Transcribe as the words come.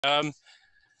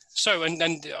So,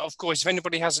 and of course, if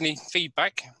anybody has any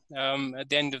feedback at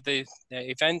the end of the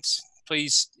event,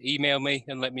 please email me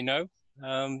and let me know,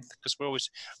 because we always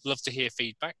love to hear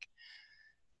feedback.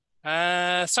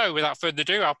 So without further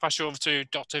ado, I'll pass you over to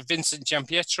Dr. Vincent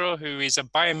Giampietro, who is a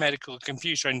biomedical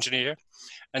computer engineer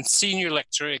and senior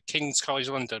lecturer at King's College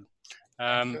London.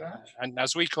 And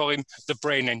as we call him, the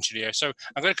brain engineer. So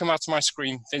I'm going to come out to my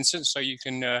screen, Vincent, so you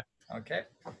can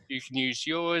you can use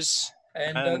yours.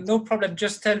 And no problem,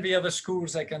 just tell the other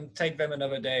schools I can take them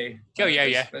another day. Oh,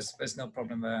 yeah. There's no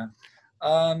problem there.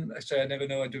 Actually, I never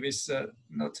know how to do this.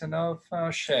 Not enough.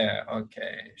 Share.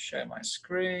 Okay, share my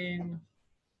screen.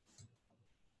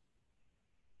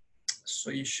 So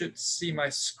you should see my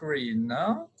screen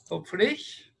now, hopefully.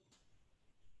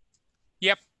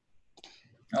 Yep.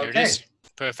 There okay. It is.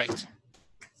 Perfect.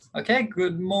 Okay,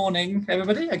 good morning,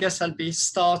 everybody. I guess I'll be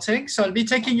starting. So I'll be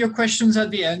taking your questions at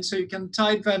the end, so you can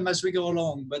type them as we go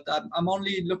along, but I'm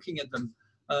only looking at them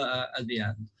at the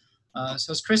end.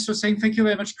 So as Chris was saying, thank you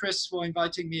very much, Chris, for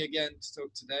inviting me again to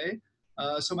talk today.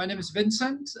 So my name is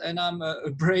Vincent, and I'm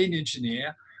a brain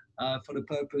engineer for the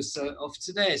purpose of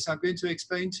today. So I'm going to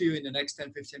explain to you in the next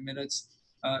 10-15 minutes,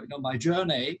 my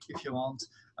journey, if you want,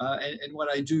 and what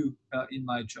I do in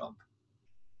my job.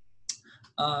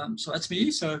 So that's me.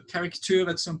 So a caricature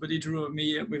that somebody drew of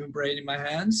me with a brain in my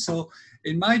hands. So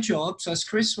in my job, so as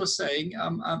Chris was saying,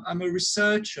 I'm a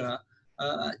researcher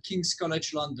at King's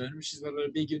College London, which is one of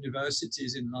the big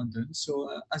universities in London.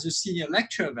 So as a senior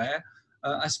lecturer there,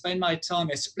 I split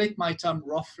my time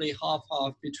roughly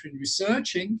half-half between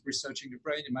researching the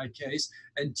brain in my case,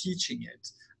 and teaching it.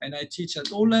 And I teach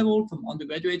at all levels, from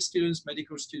undergraduate students,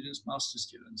 medical students, master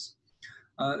students.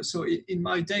 So in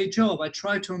my day job, I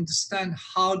try to understand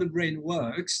how the brain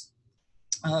works.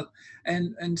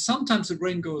 And sometimes the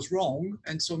brain goes wrong.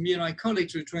 And so me and my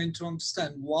colleagues are trying to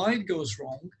understand why it goes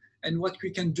wrong and what we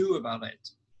can do about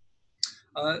it.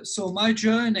 So my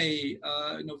journey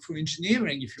through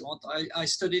engineering, if you want, I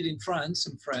studied in France,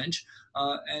 in French,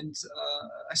 and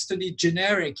I studied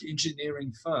generic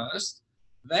engineering first.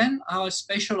 Then I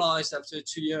specialized after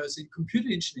 2 years in computer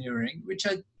engineering, which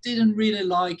I didn't really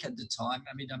like at the time.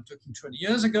 I mean, I'm talking 20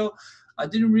 years ago. I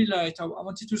didn't really like it. I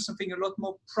wanted to do something a lot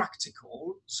more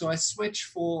practical. So I switched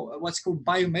for what's called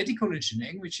biomedical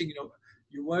engineering, which,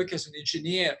 you work as an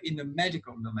engineer in the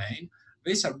medical domain.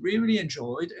 This I really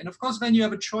enjoyed. And of course, then you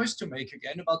have a choice to make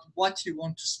again about what you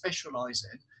want to specialize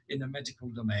in the medical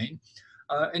domain.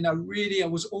 And I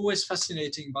was always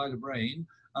fascinated by the brain,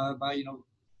 by,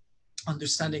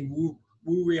 understanding who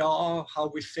we are, how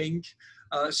we think.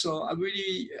 So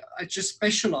I just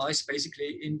specialized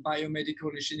basically in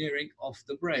biomedical engineering of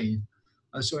the brain.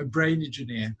 So a brain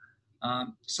engineer.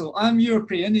 So I'm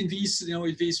European in these,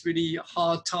 in these really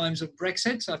hard times of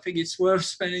Brexit. So I think it's worth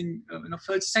spending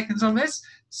 30 seconds on this.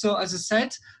 So as I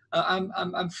said,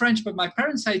 I'm French, but my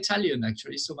parents are Italian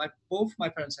actually. So both my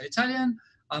parents are Italian.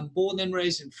 I'm born and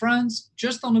raised in France,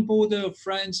 just on the border of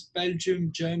France,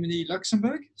 Belgium, Germany,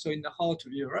 Luxembourg, so in the heart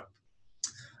of Europe.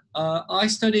 I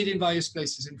studied in various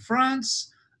places in France.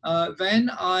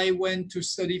 Then I went to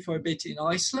study for a bit in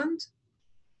Iceland.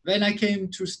 Then I came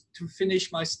to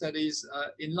finish my studies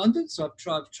in London, so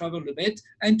I've traveled a bit.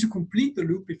 And to complete the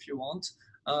loop, if you want,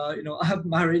 I have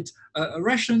married a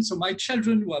Russian, so my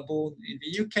children were born in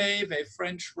the UK, they're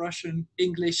French, Russian,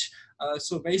 English.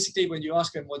 So basically, when you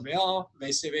ask them what they are,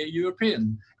 they say they're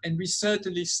European, and we're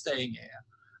certainly staying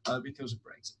here because of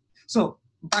Brexit. So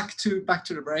back to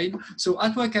the brain. So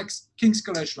I work at King's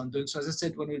College London. So as I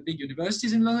said, one of the big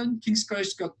universities in London. King's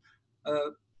College got,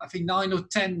 I think 9 or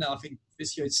 10 now. I think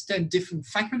this year it's 10 different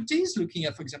faculties, looking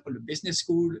at, for example, the business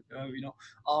school,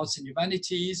 arts and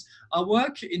humanities. I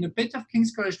work in a bit of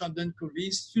King's College London called the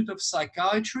Institute of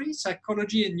Psychiatry,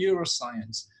 Psychology and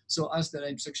Neuroscience. So as the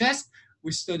name suggests,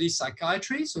 we study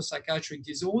psychiatry, so psychiatric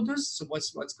disorders, so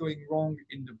what's going wrong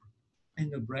in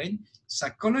the brain.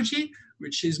 Psychology,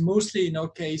 which is mostly in our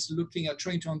case looking at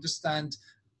trying to understand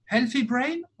healthy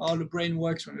brain, how the brain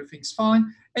works when everything's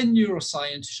fine, and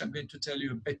neuroscience, which I'm going to tell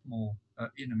you a bit more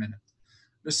in a minute.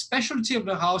 The specialty of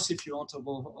the house, if you want, of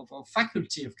our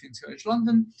faculty of King's College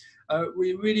London,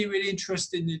 we're really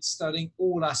interested in studying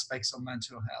all aspects of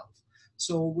mental health.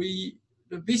 So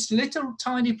this little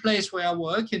tiny place where I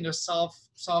work in the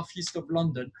southeast of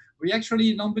London, we're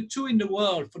actually number 2 in the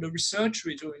world for the research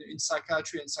we do in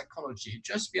psychiatry and psychology,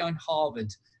 just behind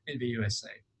Harvard in the USA.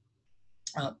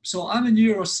 So I'm a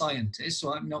neuroscientist,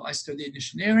 so I studied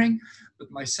engineering,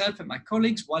 but myself and my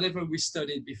colleagues, whatever we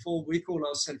studied before, we call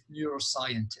ourselves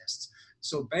neuroscientists.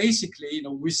 So basically,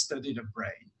 we study the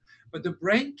brain. But the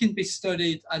brain can be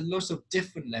studied at lots of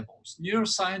different levels.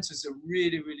 Neuroscience is a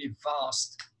really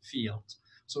vast field.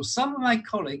 So some of my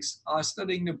colleagues are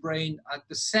studying the brain at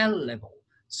the cell level.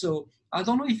 So I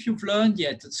don't know if you've learned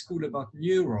yet at school about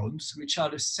neurons, which are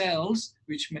the cells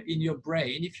which in your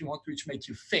brain, if you want, which make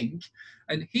you think.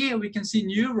 And here we can see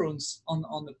neurons on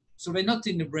the, so they're not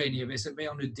in the brain here,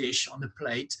 they're on a dish, on a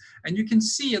plate. And you can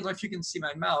see, I don't know if you can see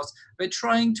my mouse, they're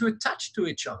trying to attach to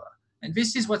each other. And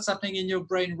this is what's happening in your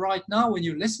brain right now when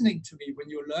you're listening to me, when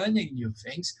you're learning new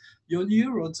things. Your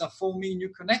neurons are forming new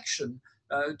connection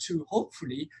to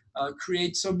hopefully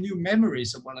create some new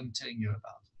memories of what I'm telling you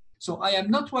about. So I am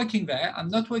not working there. I'm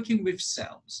not working with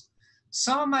cells.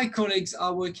 Some of my colleagues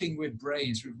are working with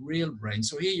brains, with real brains.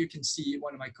 So here you can see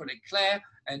one of my colleagues, Claire,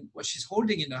 and what she's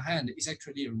holding in her hand is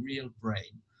actually a real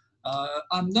brain.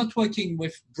 I'm not working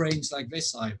with brains like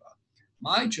this either.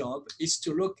 My job is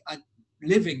to look at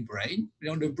living brain,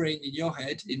 the brain in your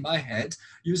head, in my head,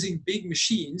 using big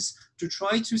machines to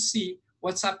try to see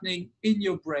what's happening in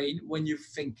your brain when you're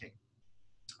thinking.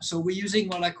 So we're using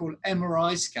what I call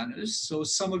MRI scanners. So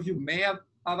some of you may have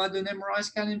had an MRI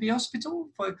scan in the hospital.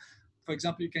 For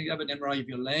example, you can have an MRI of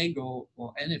your leg or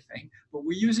anything, but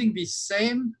we're using these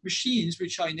same machines,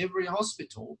 which are in every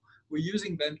hospital. We're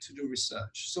using them to do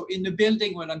research. So in the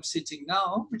building where I'm sitting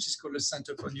now, which is called the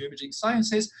Center for Neuroimaging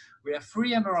Sciences, we have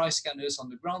 3 MRI scanners on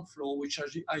the ground floor, which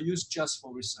are used just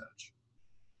for research.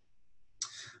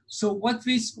 So what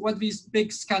these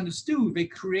big scanners do, they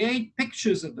create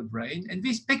pictures of the brain, and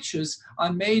these pictures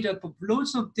are made up of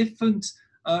loads of different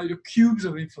cubes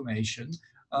of information,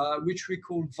 which we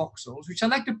call voxels, which are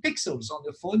like the pixels on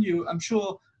the phone. I'm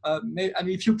sure, I mean,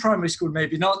 if you're primary school,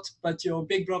 maybe not, but your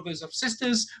big brothers or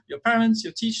sisters, your parents,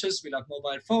 your teachers will have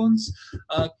mobile phones.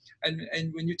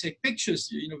 And when you take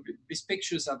pictures, these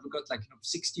pictures have got like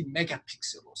 60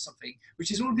 megapixel or something,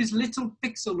 which is all this little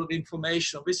pixel of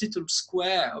information, this little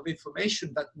square of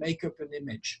information that make up an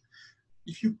image.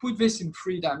 If you put this in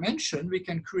 3 dimension, we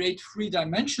can create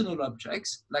 3-dimensional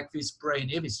objects like this brain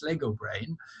here, this Lego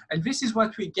brain. And this is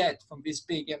what we get from these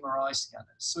big MRI scanners.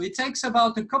 So it takes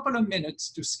about a couple of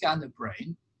minutes to scan a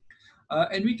brain.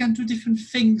 And we can do different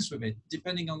things with it,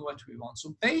 depending on what we want.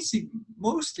 So basically,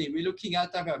 mostly we're looking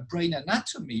at our brain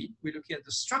anatomy, we're looking at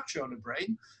the structure of the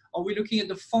brain, or we're looking at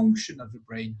the function of the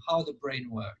brain, how the brain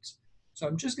works. So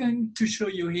I'm just going to show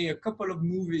you here a couple of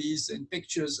movies and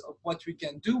pictures of what we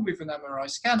can do with an MRI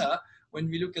scanner when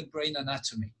we look at brain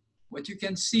anatomy. What you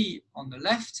can see on the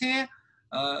left here,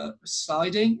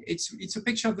 sliding, it's a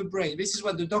picture of the brain. This is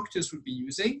what the doctors would be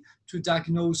using to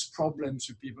diagnose problems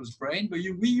with people's brain, but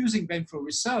we're using them for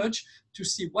research to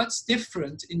see what's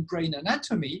different in brain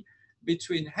anatomy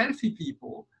between healthy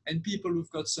people and people who've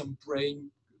got some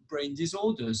brain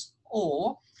disorders.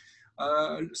 Or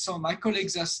some of my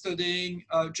colleagues are studying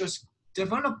just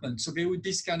development. So they would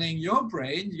be scanning your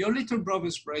brain, your little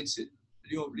brother's brain,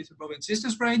 your little brother and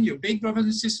sister's brain, your big brother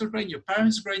and sister's brain, your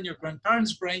parents' brain, your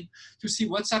grandparents' brain, to see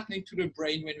what's happening to the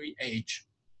brain when we age.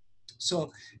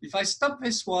 So if I stop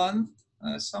this one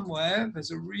somewhere,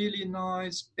 there's a really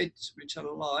nice bit which I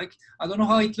like. I don't know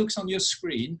how it looks on your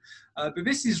screen, but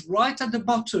this is right at the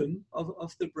bottom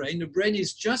of the brain. The brain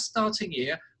is just starting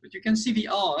here, but you can see the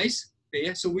eyes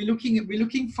there. So we're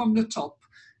looking from the top.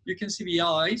 You can see the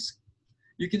eyes.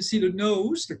 You can see the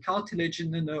nose, the cartilage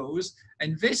in the nose.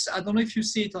 And this, I don't know if you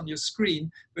see it on your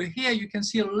screen, but here you can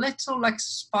see a little like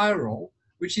spiral,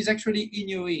 which is actually in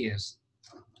your ears.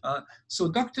 So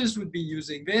doctors would be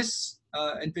using this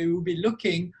and they will be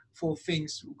looking for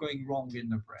things going wrong in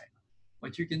the brain.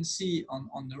 What you can see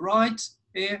on the right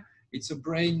here, it's a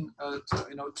brain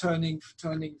turning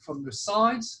from the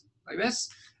sides like this.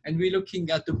 And we're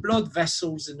looking at the blood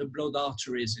vessels and the blood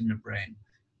arteries in the brain.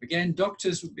 Again,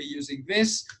 doctors would be using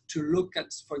this to look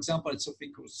at, for example, at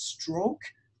something called stroke,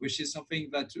 which is something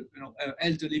that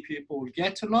elderly people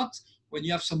get a lot when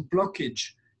you have some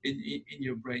blockage in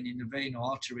your brain, in the vein or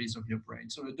arteries of your brain.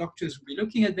 So the doctors will be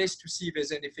looking at this to see if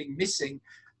there's anything missing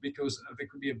because there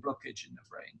could be a blockage in the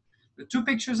brain. The 2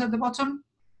 pictures at the bottom,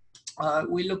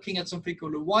 we're looking at something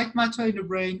called the white matter in the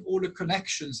brain, all the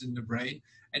connections in the brain.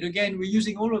 And again, we're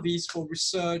using all of these for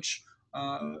research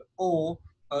or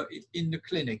in the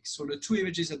clinic. So the 2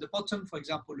 images at the bottom, for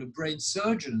example, the brain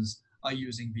surgeons are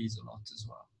using these a lot as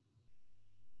well.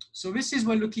 So this is,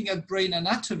 we're looking at brain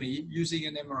anatomy using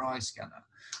an MRI scanner.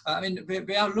 I mean,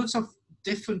 there are lots of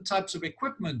different types of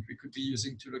equipment we could be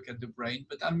using to look at the brain,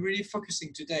 but I'm really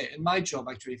focusing today, and my job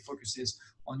actually focuses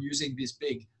on using these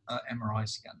big MRI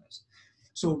scanners.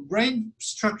 So brain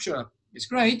structure is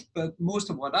great, but most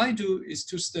of what I do is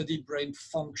to study brain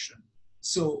function.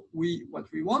 So what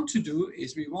we want to do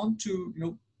is we want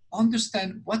to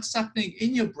understand what's happening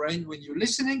in your brain when you're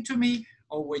listening to me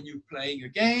or when you're playing a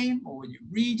game, or when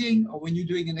you're reading, or when you're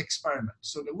doing an experiment.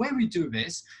 So the way we do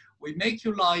this, we make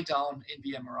you lie down in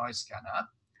the MRI scanner,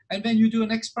 and then you do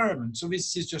an experiment. So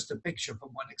this is just a picture from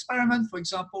one experiment, for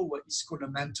example, what is called a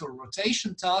mental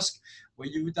rotation task, where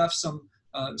you would have some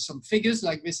figures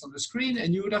like this on the screen,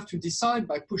 and you would have to decide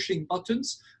by pushing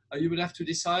buttons. You would have to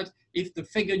decide if the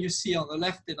figure you see on the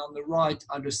left and on the right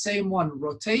are the same one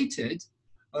rotated,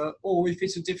 or if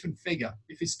it's a different figure,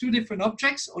 if it's two different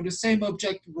objects or the same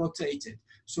object rotated.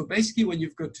 So basically what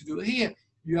you've got to do here,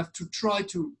 you have to try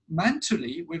to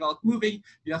mentally, without moving,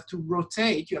 you have to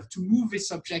rotate, you have to move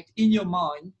this object in your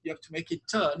mind, you have to make it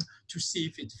turn to see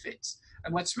if it fits.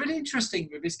 And what's really interesting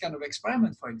with this kind of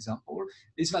experiment, for example,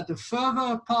 is that the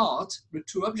further apart the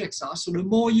two objects are, so the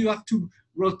more you have to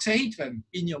rotate them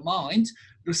in your mind,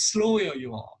 the slower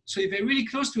you are. So if they're really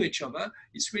close to each other,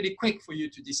 it's really quick for you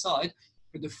to decide.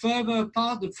 But the further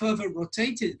apart, the further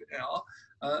rotated they are,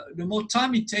 the more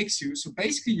time it takes you. So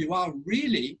basically you are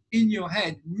really in your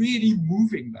head, really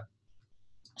moving them.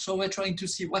 So we're trying to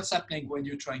see what's happening when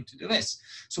you're trying to do this.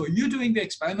 So you're doing the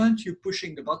experiment, you're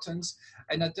pushing the buttons,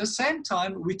 and at the same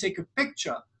time, we take a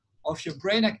picture of your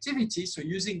brain activity. So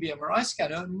using the MRI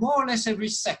scanner, more or less every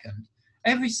second.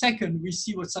 Every second, we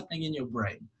see what's happening in your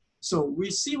brain. So we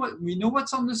know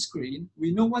what's on the screen,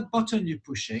 we know what button you're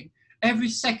pushing. Every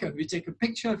second, we take a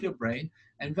picture of your brain,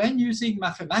 and then using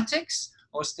mathematics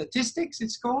or statistics,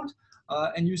 it's called,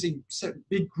 and using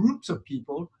big groups of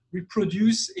people, we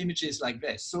produce images like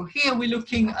this. So here we're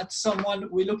looking at someone,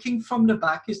 we're looking from the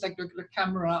back. It's like the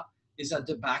camera is at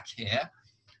the back here.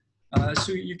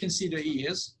 So you can see the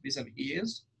ears. These are the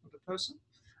ears of the person.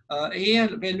 Here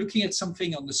we're looking at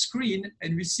something on the screen,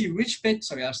 and we see which bit,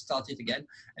 sorry, I'll start it again,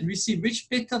 and we see which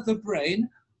bit of the brain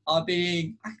are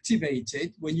being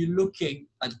activated when you're looking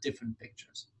at different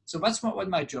pictures. So that's what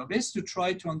my job is, to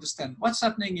try to understand what's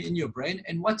happening in your brain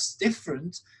and what's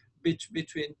different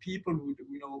between people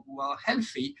who are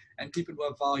healthy and people who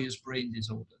have various brain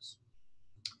disorders.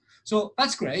 So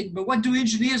that's great, but what do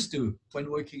engineers do when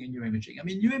working in neuroimaging? I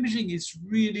mean, neuroimaging is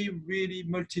really, really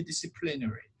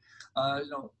multidisciplinary.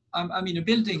 I'm in a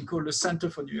building called the Center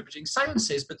for Neuroimaging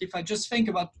Sciences, but if I just think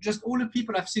about just all the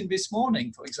people I've seen this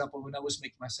morning, for example, when I was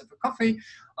making myself a coffee,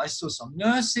 I saw some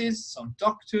nurses, some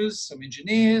doctors, some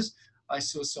engineers, I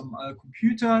saw some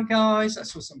computer guys, I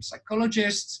saw some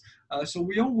psychologists. So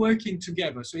we're all working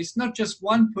together. So it's not just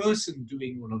one person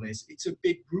doing all of this. It's a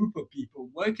big group of people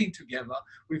working together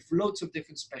with lots of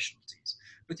different specialties.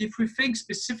 But if we think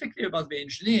specifically about the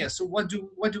engineer, so what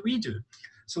do we do?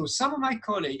 So some of my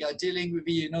colleagues are dealing with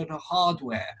the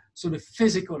hardware, so the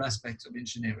physical aspects of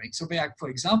engineering. So they are, for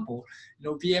example,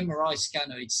 the MRI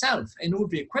scanner itself and all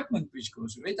the equipment which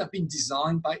goes with it have been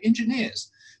designed by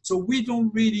engineers. So we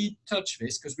don't really touch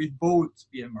this because we bought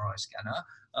the MRI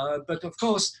scanner. But of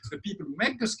course, the people who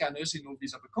make the scanners in all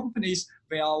these other companies,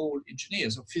 they are all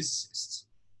engineers or physicists.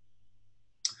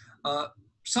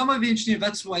 Some of the engineers,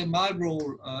 that's why my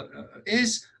role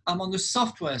is, I'm on the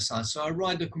software side. So I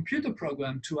write the computer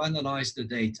program to analyze the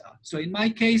data. So in my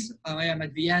case, I am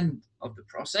at the end of the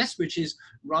process, which is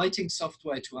writing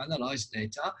software to analyze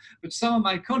data. But some of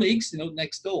my colleagues,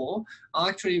 next door, are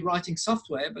actually writing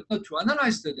software, but not to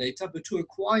analyze the data, but to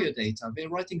acquire data. They're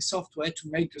writing software to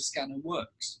make the scanner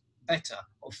works better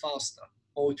or faster,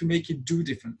 or to make it do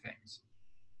different things.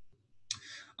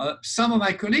 Some of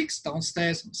my colleagues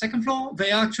downstairs on the second floor,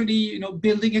 they are actually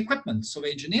building equipment. So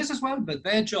they're engineers as well, but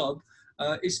their job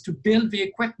is to build the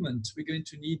equipment we're going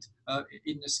to need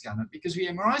in the scanner, because the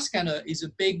MRI scanner is a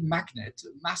big magnet, a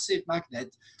massive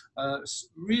magnet,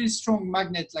 really strong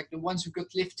magnet like the ones we've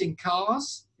got lifting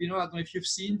cars. I don't know if you've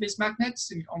seen these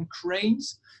magnets on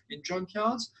cranes in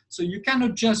junkyards. So you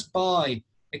cannot just buy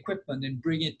equipment and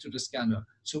bring it to the scanner.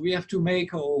 So we have to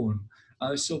make our own.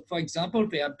 So for example,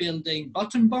 they are building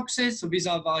button boxes. So these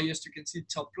are various, you can see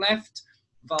top left,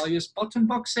 various button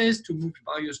boxes to move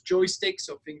various joysticks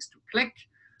or things to click.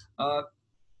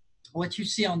 What you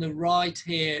see on the right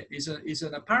here is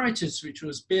an apparatus which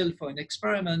was built for an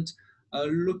experiment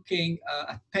looking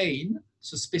at pain.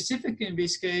 So specifically in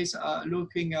this case,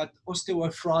 looking at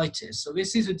osteoarthritis. So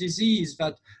this is a disease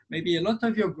that maybe a lot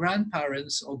of your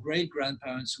grandparents or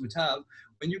great-grandparents would have.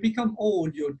 When you become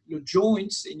old, your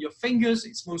joints in your fingers,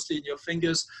 it's mostly in your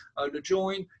fingers, the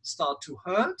joint start to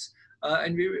hurt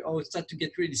or start to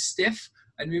get really stiff.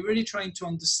 And we're really trying to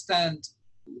understand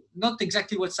not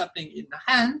exactly what's happening in the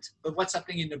hand, but what's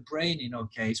happening in the brain in our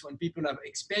case when people are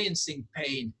experiencing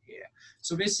pain here.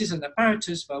 So this is an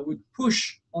apparatus that would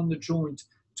push on the joint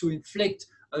to inflict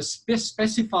a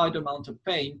specified amount of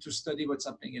pain to study what's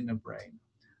happening in the brain.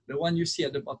 The one you see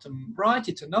at the bottom right,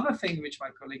 it's another thing which my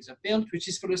colleagues have built, which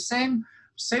is for the same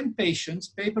same patients,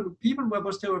 people with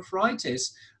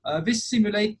osteoarthritis, this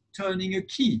simulates turning a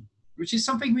key, which is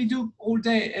something we do all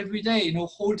day, every day, you know,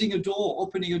 holding a door,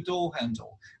 opening a door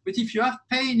handle. But if you have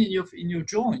pain in your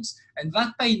joints and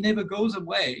that pain never goes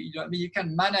away, you know, I mean, you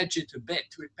can manage it a bit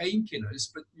with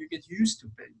painkillers, but you get used to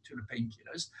the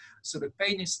painkillers. So the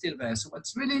pain is still there. So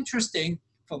what's really interesting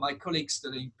for my colleagues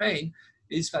studying pain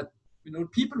is that, you know,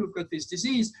 people who've got this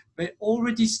disease, they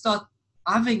already start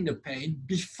having the pain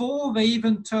before they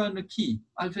even turn the key.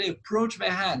 As they approach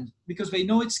their hand, because they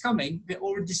know it's coming, they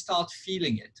already start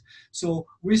feeling it. So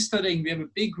we have a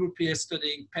big group here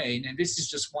studying pain, and this is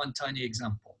just one tiny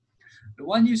example. The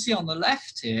one you see on the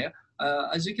left here,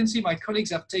 as you can see, my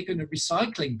colleagues have taken a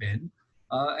recycling bin,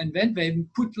 and then they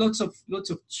put lots of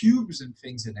tubes and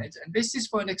things in it. And this is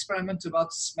for an experiment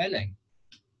about smelling.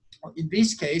 In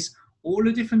this case, all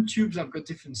the different tubes have got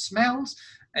different smells.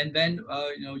 And then,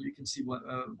 you know, you can see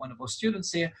one of our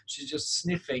students here, she's just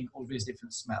sniffing all these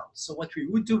different smells. So what we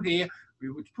would do here, we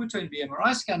would put her in the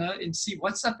MRI scanner and see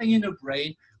what's happening in her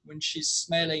brain when she's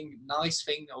smelling nice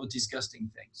things or disgusting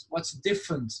things. What's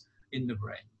different in the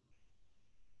brain?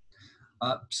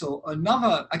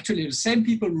 Actually the same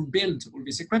people who build all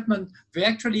this equipment, they're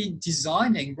actually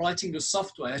writing the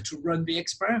software to run the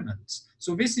experiments.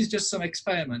 So this is just some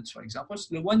experiments, for example.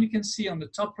 So the one you can see on the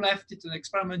top left, it's an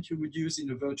experiment you would use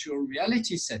in a virtual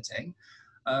reality setting,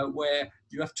 where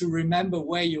you have to remember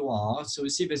where you are. So you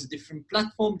see there's a different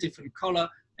platform, different color,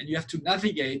 and you have to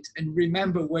navigate and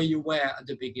remember where you were at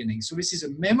the beginning. So this is a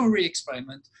memory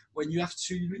experiment when you have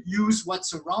to use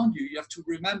what's around you. You have to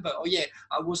remember, oh yeah,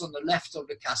 I was on the left of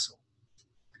the castle.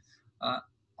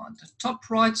 On the top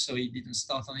right, so he didn't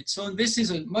start on its own. This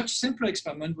is a much simpler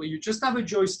experiment where you just have a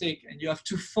joystick and you have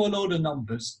to follow the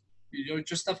numbers. You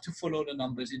just have to follow the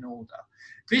numbers in order.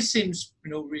 This seems,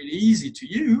 you know, really easy to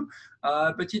you,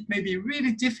 but it may be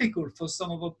really difficult for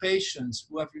some of our patients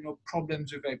who have, you know,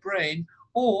 problems with their brain,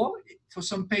 or for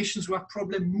some patients who have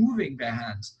problem moving their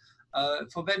hands.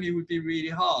 For them, it would be really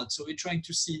hard. So we're trying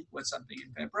to see what's happening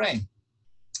in their brain.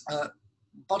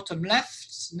 Bottom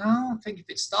left now, I think if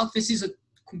it starts, this is a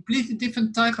completely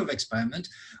different type of experiment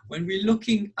when we're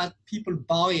looking at people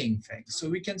buying things. So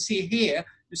we can see here,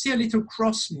 you see a little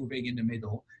cross moving in the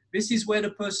middle. This is where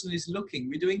the person is looking.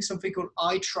 We're doing something called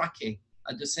eye tracking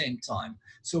at the same time.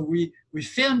 So we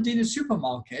filmed in a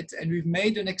supermarket and we've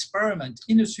made an experiment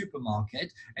in a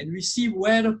supermarket and we see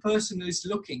where the person is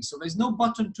looking. So there's no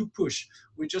button to push.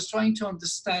 We're just trying to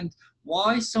understand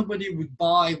why somebody would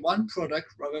buy one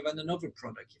product rather than another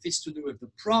product. If it's to do with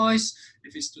the price,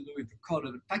 if it's to do with the color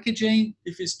of the packaging,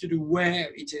 if it's to do where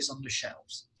it is on the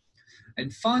shelves.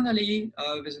 And finally,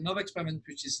 there's another experiment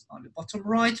which is on the bottom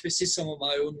right. This is some of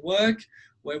my own work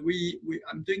where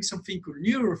I'm doing something called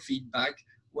neurofeedback,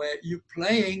 where you're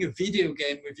playing a video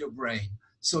game with your brain.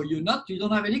 So you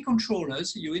don't have any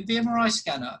controllers, you're in the MRI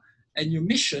scanner, and your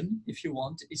mission, if you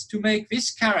want, is to make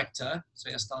this character, so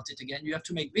I start it again, you have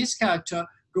to make this character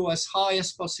go as high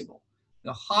as possible.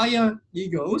 The higher he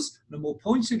goes, the more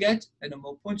points you get, and the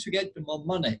more points you get, the more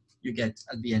money you get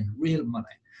at the end, real money.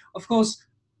 Of course,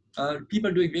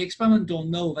 people doing the experiment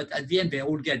don't know that at the end they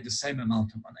all get the same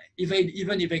amount of money.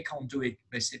 Even if they can't do it,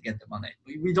 they still get the money.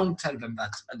 We don't tell them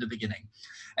that at the beginning.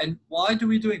 And why do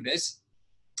we doing this?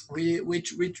 We're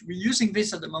using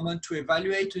this at the moment to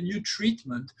evaluate a new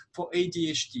treatment for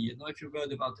ADHD. I don't know if you've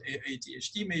heard about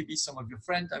ADHD, maybe some of your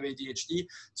friends have ADHD.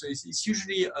 So it's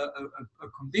usually a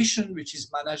condition which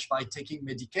is managed by taking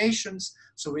medications.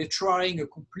 So we're trying a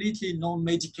completely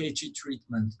non-medicated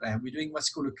treatment there. We're doing what's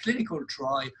called a clinical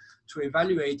trial to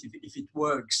evaluate if it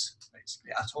works,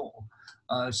 basically, at all.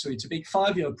 So it's a big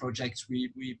 5-year project.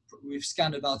 We've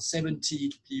scanned about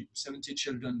 70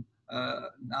 children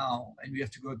now, and we have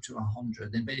to go up to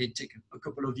 100, and they take a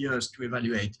couple of years to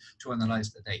evaluate, to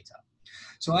analyze the data.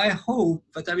 So I hope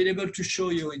that I've been able to show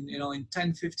you in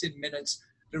 10, 15 minutes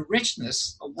the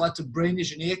richness of what a brain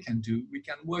engineer can do. We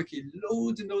can work in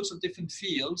loads and loads of different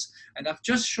fields, and I've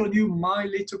just shown you my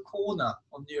little corner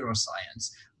of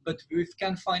neuroscience, but we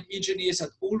can find engineers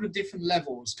at all the different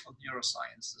levels of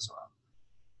neuroscience as well.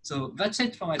 So that's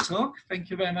it for my talk. Thank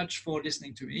you very much for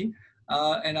listening to me.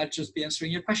 And I'll just be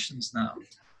answering your questions now.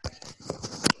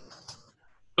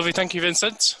 Lovely, thank you,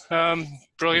 Vincent.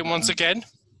 Brilliant once again.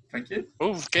 Thank you.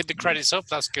 Oh, get the credits up,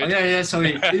 that's good. Oh, yeah,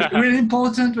 sorry. It's really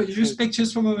important when you use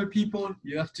pictures from other people,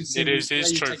 you have to see where you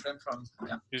take them from.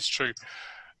 Yeah. It's true.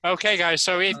 Okay, guys,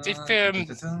 so if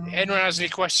anyone has any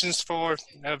questions for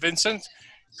Vincent,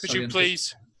 could you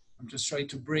please? I'm just trying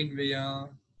to bring the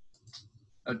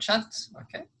chat,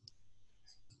 okay.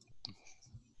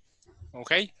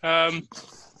 Okay.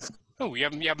 Oh, you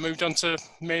haven't moved on to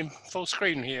main full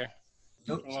screen here.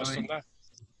 Oh, Lost sorry. on that.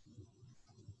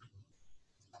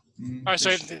 All right,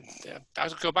 so I'll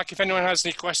go back. If anyone has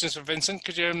any questions for Vincent,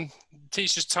 could you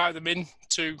please just type them in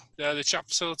to the chat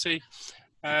facility?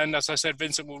 And as I said,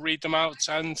 Vincent will read them out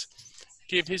and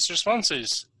give his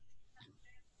responses.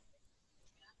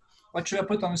 What should I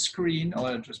put on the screen? Or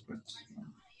I'll just put.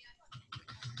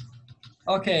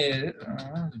 Okay,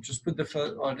 just put the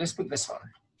first. Or let's put this one.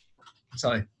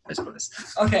 Sorry, let's put this.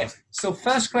 Okay, so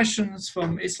first questions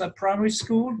from Isla Primary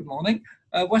School. Good morning.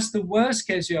 What's the worst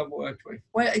case you have worked with?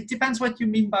 Well, it depends what you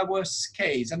mean by worst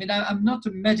case. I mean, I'm not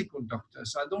a medical doctor,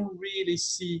 so I don't really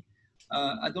see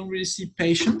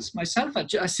patients myself.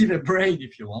 I see the brain,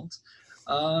 if you want.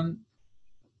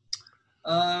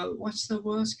 What's the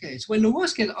worst case? Well, the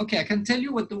worst case, okay, I can tell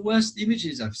you what the worst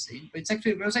images I've seen, but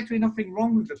there's actually nothing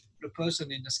wrong with the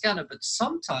person in the scanner, but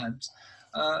sometimes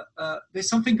there's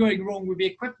something going wrong with the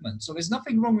equipment. So there's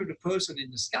nothing wrong with the person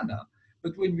in the scanner,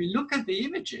 but when we look at the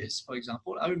images, for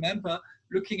example, I remember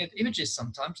looking at images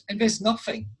sometimes and there's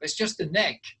nothing. There's just a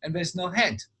neck and there's no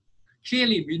head.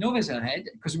 Clearly, we know there's a head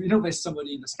because we know there's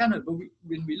somebody in the scanner, but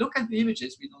when we look at the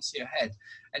images, we don't see a head.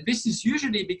 And this is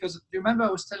usually because, you remember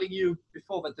I was telling you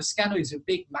before that the scanner is a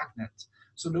big magnet.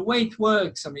 So the way it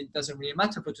works, I mean, it doesn't really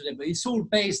matter for today, but it's all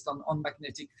based on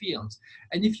magnetic fields.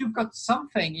 And if you've got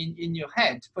something in your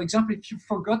head, for example, if you've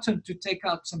forgotten to take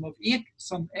out some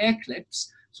air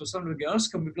clips, so some of the girls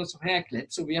come with lots of hair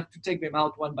clips, so we have to take them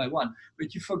out one by one.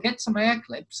 But you forget some hair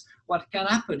clips, what can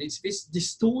happen is this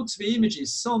distorts the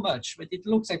images so much that it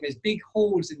looks like there's big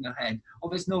holes in the head, or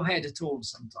there's no head at all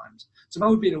sometimes. So that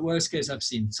would be the worst case I've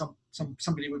seen,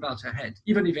 somebody without a head,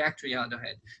 even if they actually had a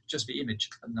head, just the image,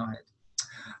 but no head.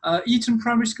 Eton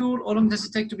Primary School, how long does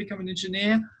it take to become an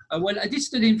engineer? Well, I did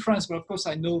study in France, but of course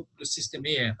I know the system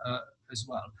here as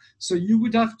well. So you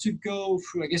would have to go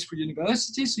through, I guess, for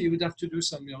university. So you would have to do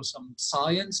some, some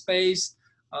science-based,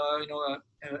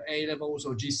 A-levels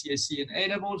or GCSE and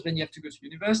A-levels. Then you have to go to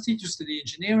university to study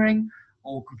engineering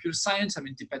or computer science. I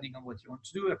mean, depending on what you want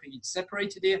to do, I think it's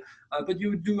separated here. But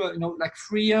you would do, like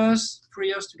 3 years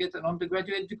to get an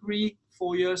undergraduate degree,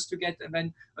 4 years to get, and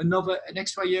then an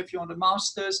extra year if you want a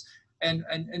master's. And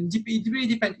it really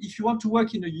depends. If you want to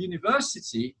work in a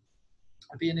university,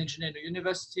 be an engineer in a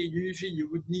university, usually you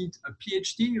would need a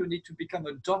PhD. You need to become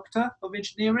a doctor of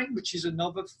engineering, which is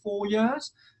another 4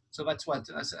 years. So that's what,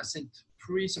 as I said,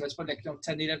 3, so that's probably like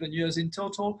 10, 11 years in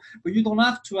total. But you don't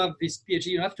have to have this PhD.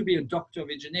 You have to be a doctor of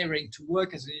engineering to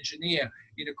work as an engineer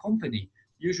in a company.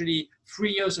 Usually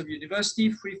 3 years of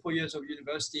university, 3-4 years of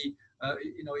university,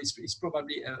 is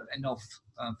probably enough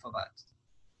for that.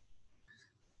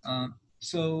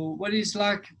 So what is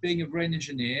like being a brain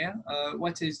engineer?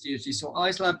 What is DHD? So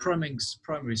Isla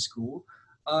Primary School.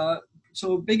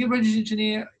 So being a brain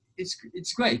engineer,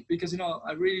 it's great because,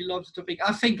 I really love the topic.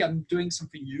 I think I'm doing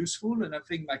something useful, and I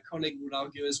think my colleague will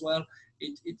argue as well.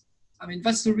 I mean,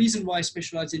 that's the reason why I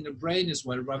specialize in the brain as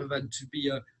well, rather than to be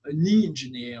a knee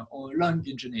engineer or a lung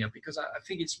engineer, because I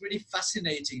think it's really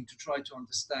fascinating to try to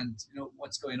understand,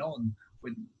 what's going on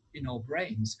in our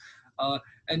brains.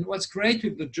 And what's great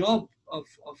with the job of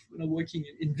working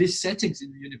in these settings,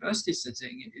 in the university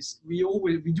setting, is we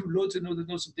do loads and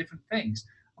loads of different things.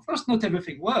 Of course, not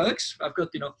everything works. I've got,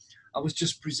 I was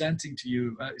just presenting to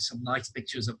you some nice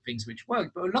pictures of things which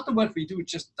work, but a lot of what we do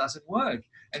just doesn't work.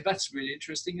 And that's really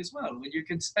interesting as well, when you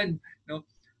can spend, a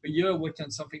year working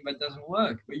on something that doesn't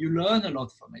work, but you learn a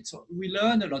lot from it. So we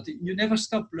learn a lot. You never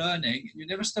stop learning. You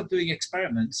never stop doing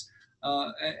experiments,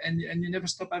 and you never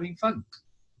stop having fun.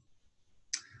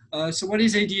 So what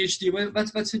is ADHD? Well,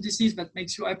 that's a disease that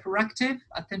makes you hyperactive,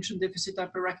 attention deficit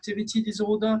hyperactivity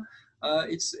disorder.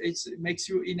 It makes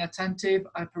you inattentive,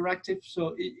 hyperactive.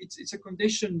 So it's a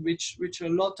condition which a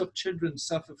lot of children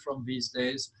suffer from these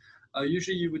days.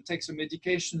 Usually you would take some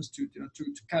medications to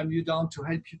calm you down, to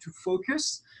help you to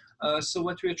focus. So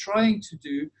what we're trying to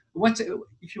do,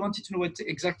 if you wanted to know what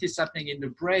exactly is happening in the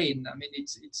brain, I mean,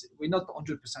 we're not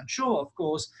 100% sure, of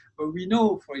course, but we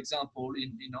know, for example,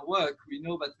 in our work, we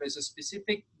know that there's a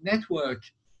specific network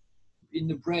in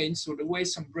the brain, so the way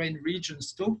some brain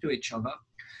regions talk to each other,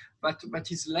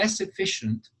 but is less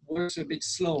efficient, works a bit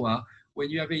slower when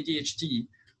you have ADHD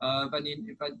than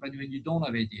when you don't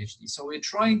have ADHD. So we're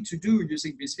trying to do,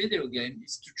 using this video game,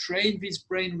 is to train these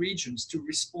brain regions to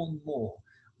respond more.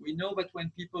 We know that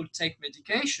when people take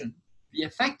medication, the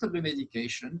effect of the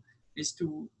medication is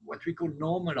to what we call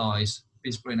normalize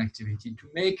this brain activity, to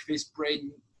make this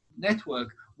brain network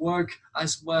work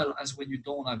as well as when you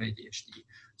don't have ADHD.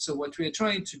 So what we're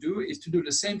trying to do is to do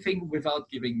the same thing without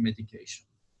giving medication.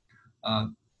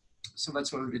 So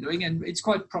that's what we're doing, and it's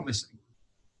quite promising.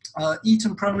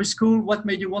 Eton Primary School, what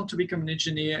made you want to become an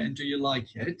engineer and do you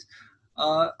like it?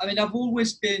 I mean, I've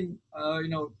always been,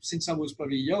 since I was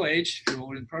probably your age, if you're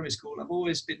all in primary school, I've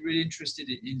always been really interested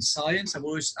in science.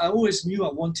 I always knew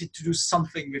I wanted to do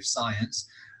something with science.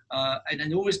 And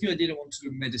I always knew I didn't want to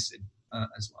do medicine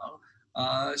as well.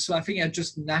 So I think I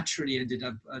just naturally ended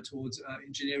up towards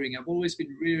engineering. I've always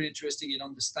been really interested in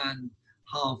understand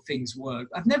how things work.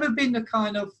 I've never been the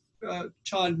kind of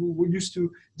child who used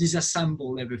to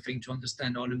disassemble everything to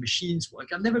understand how the machines work.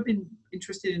 I've never been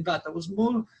interested in that. I was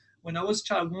more, when I was a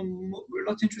child, we're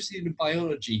not interested in the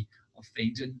biology of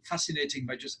things and fascinating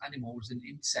by just animals and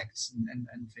insects and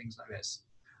things like this.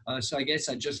 So I guess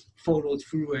I just followed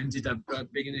through and ended up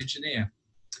being an engineer.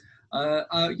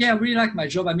 Yeah, I really like my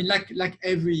job. I mean, like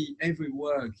every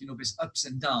work, there's ups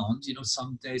and downs.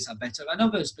 Some days are better than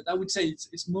others, but I would say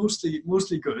it's mostly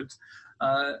good.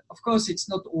 Of course, it's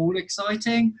not all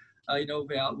exciting.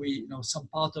 Some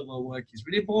part of our work is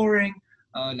really boring.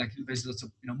 Like there's lots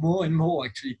of more and more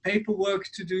actually paperwork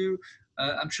to do.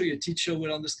 I'm sure your teacher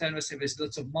will understand. There's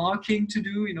lots of marking to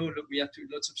do. We have to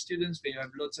lots of students. They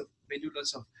do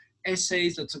lots of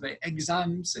essays, lots of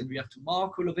exams, and we have to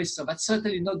mark all of this. So that's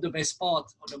certainly not the best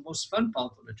part or the most fun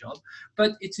part of the job,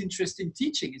 but it's interesting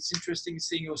teaching. It's interesting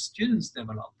seeing your students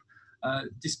develop,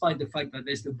 despite the fact that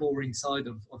there's the boring side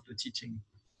of the teaching.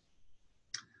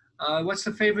 What's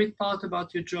the favorite part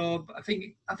about your job? I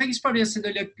think it's probably, as I said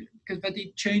earlier, because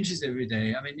it changes every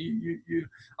day. I mean,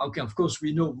 okay, of course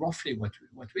we know roughly what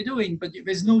we're doing, but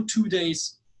there's no 2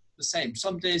 days the same.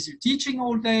 Some days you're teaching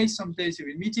all day, some days you're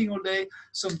in meeting all day,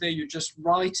 some day you're just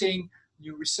writing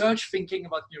new research, thinking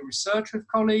about new research with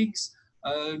colleagues,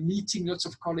 meeting lots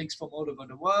of colleagues from all over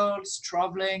the world,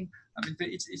 traveling. I mean,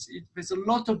 there's a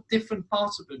lot of different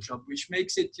parts of the job, which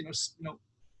makes it,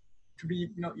 to be,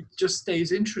 it just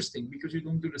stays interesting because you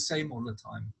don't do the same all the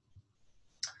time.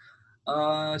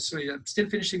 So yeah, I'm still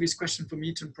finishing this question from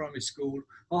Eton Primary School.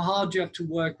 How hard do you have to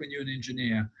work when you're an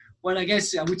engineer? Well, I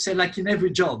guess I would say like in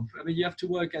every job. I mean, you have to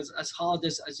work as hard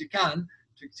as you can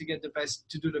to get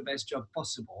to do the best job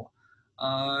possible.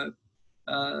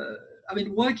 I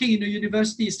mean, working in a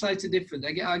university is slightly different.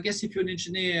 I guess if you're an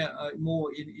engineer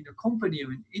more in a company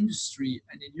or in industry,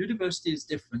 and in university is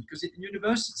different, because in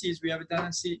universities we have a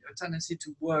tendency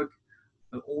to work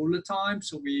all the time.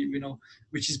 So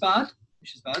which is bad.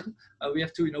 We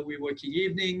have to, we're working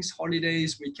evenings,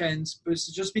 holidays, weekends, but it's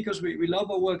just because we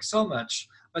love our work so much,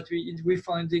 but we're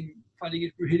finding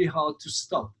it really hard to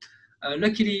stop.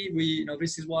 Luckily,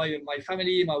 this is why my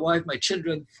family, my wife, my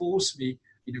children force me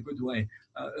in a good way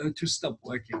to stop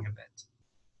working a bit.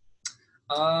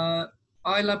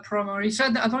 Isla Primary. So I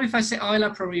don't know if I say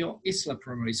Isla Primary or Isla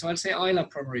Primary. So I'll say Isla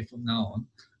Primary from now on.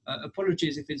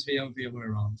 Apologies if it's the other way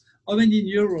around. How many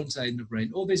neurons are in the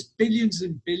brain? Oh, there's billions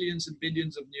and billions and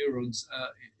billions of neurons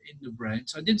in the brain.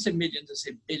 So I didn't say millions, I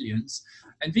said billions.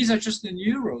 And these are just the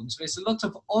neurons. There's a lot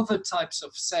of other types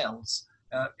of cells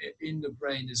in the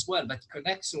brain as well that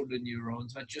connects all the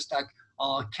neurons, that just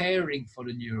are caring for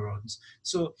the neurons.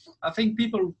 So I think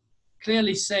people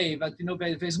clearly say that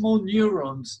there's more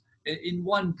neurons in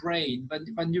one brain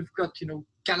than you've got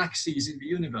galaxies in the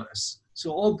universe.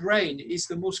 So our brain is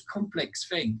the most complex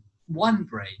thing. One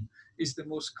brain is the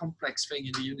most complex thing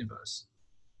in the universe.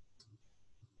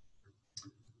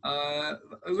 A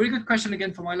really good question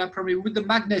again from my lab. Probably, would the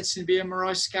magnets in the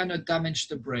MRI scanner damage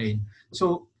the brain?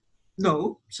 So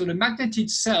no. So the magnet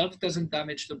itself doesn't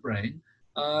damage the brain.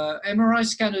 MRI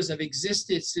scanners have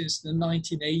existed since the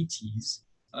 1980s.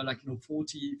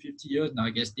 40, 50 years now, I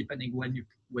guess, depending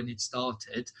when it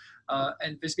started.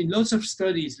 And there's been lots of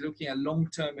studies looking at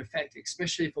long-term effect,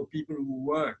 especially for people who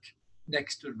work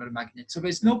next to the magnet. So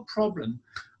there's no problem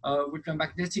with the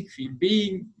magnetic field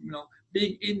being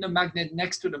in the magnet,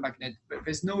 next to the magnet. But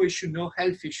there's no issue, no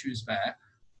health issues there.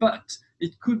 But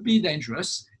it could be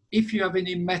dangerous if you have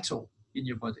any metal in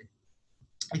your body.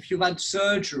 If you've had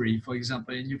surgery, for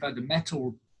example, and you've had a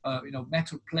metal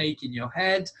plate in your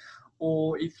head,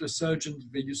 or if the surgeon,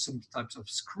 they use some types of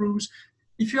screws.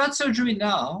 If you had surgery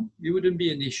now, it wouldn't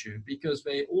be an issue because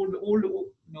all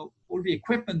the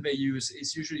equipment they use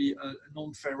is usually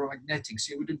non-ferromagnetic,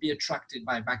 so you wouldn't be attracted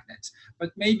by magnets.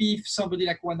 But maybe if somebody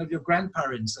like one of your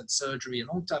grandparents had surgery a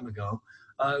long time ago,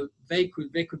 they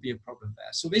could be a problem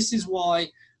there. So this is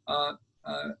why,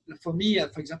 for me,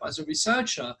 for example, as a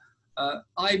researcher,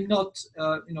 I'm not,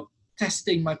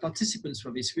 testing my participants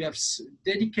for this. We have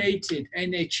dedicated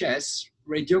NHS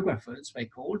radiographers, they're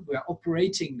called, who are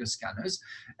operating the scanners,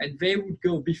 and they would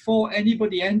go, before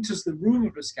anybody enters the room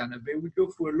of the scanner, they would go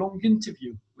for a long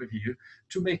interview with you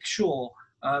to make sure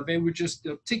They would just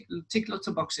tick lots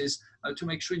of boxes to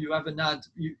make sure you have an ad,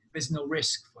 there's no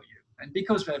risk for you. And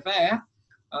because they're there,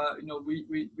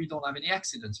 we don't have any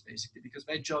accidents, basically, because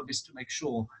their job is to make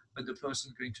sure that the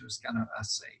person going to the scanner are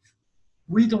safe.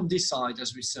 We don't decide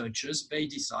as researchers, they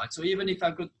decide. So even if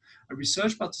I've got a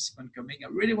research participant coming, I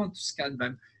really want to scan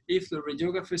them. If the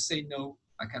radiographers say no,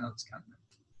 I cannot scan them.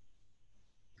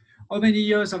 How many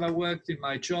years have I worked in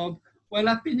my job? Well,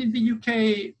 I've been in the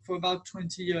UK for about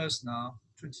 20 years now,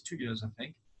 22 years, I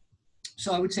think.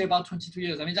 So I would say about 22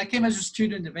 years. I mean, I came as a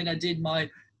student and then I did my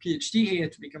PhD here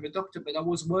to become a doctor, but I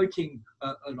was working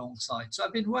alongside. So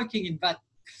I've been working in that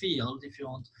field, if you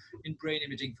want, in brain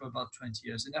imaging for about 20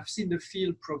 years. And I've seen the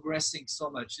field progressing so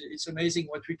much. It's amazing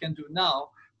what we can do now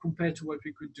compared to what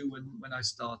we could do when I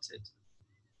started.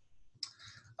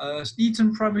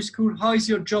 Eton Primary School, how is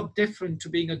your job different to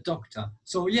being a doctor?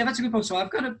 So yeah, that's a good point. So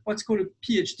I've got what's called a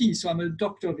PhD. So I'm a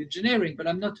doctor of engineering, but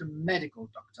I'm not a medical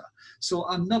doctor. So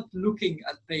I'm not looking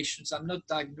at patients. I'm not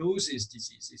diagnosing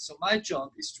diseases. So my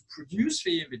job is to produce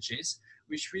the images,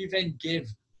 which we then give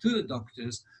to the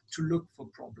doctors to look for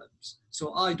problems.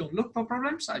 So I don't look for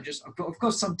problems. I just, of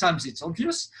course, sometimes it's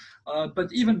obvious,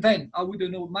 but even then I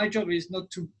wouldn't know. My job is not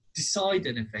to decide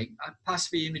anything. I pass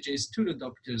the images to the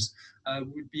doctors,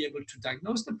 would be able to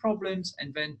diagnose the problems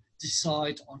and then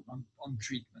decide on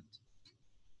treatment.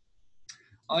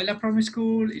 Isla Primary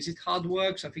School, is it hard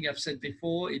work? So I think I've said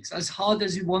before, it's as hard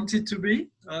as you want it to be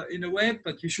in a way,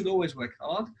 but you should always work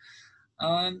hard.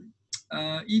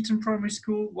 Eton Primary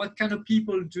School, what kind of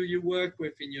people do you work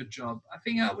with in your job? I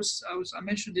think I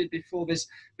mentioned it before. There's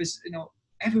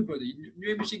everybody.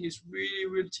 New imaging is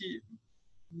really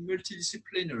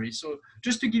multidisciplinary. So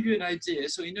just to give you an idea,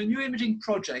 so in the new imaging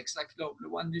projects, like the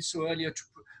one you saw earlier,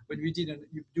 when we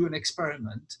you do an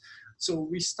experiment. So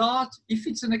we start, if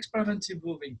it's an experiment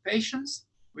involving patients,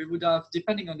 we would have,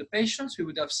 depending on the patients, we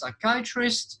would have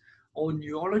psychiatrists or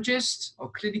neurologists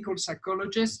or clinical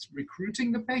psychologists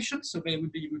recruiting the patients. So they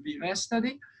would be their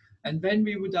study. And then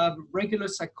we would have regular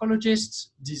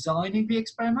psychologists designing the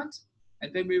experiment.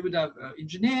 And then we would have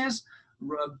engineers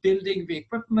building the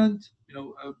equipment,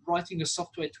 writing the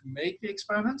software to make the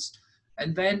experiments.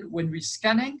 And then when we're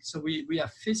scanning, so we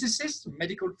have physicists,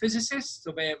 medical physicists,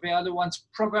 so they are the ones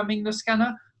programming the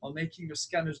scanner or making the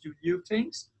scanners do new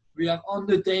things. We have on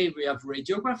the day, we have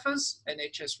radiographers,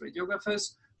 NHS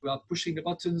radiographers, who are pushing the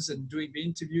buttons and doing the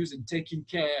interviews and taking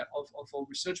care of our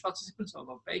research participants, of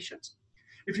our patients.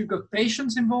 If you've got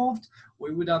patients involved,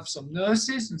 we would have some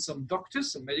nurses and some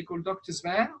doctors, some medical doctors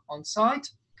there on site.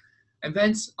 And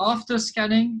then after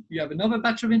scanning, you have another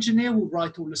batch of engineers who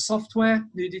write all the software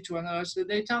needed to analyze the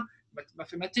data,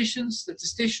 mathematicians,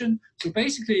 statisticians. So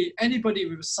basically, anybody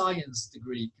with a science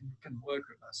degree can work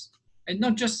with us. And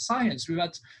not just science. We've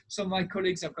had some of my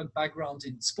colleagues have got backgrounds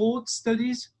in sports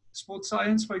studies, sports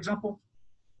science, for example,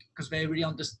 because they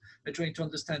really they're trying to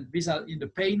understand. These are in the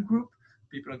pain group.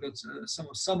 People have got some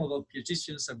of our PhD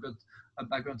students have got a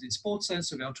background in sports science,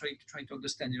 so they are trying to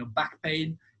understand, back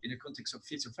pain in the context of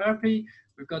physiotherapy.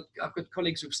 I've got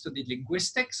colleagues who've studied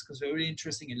linguistics because they're really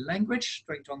interested in language,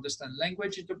 trying to understand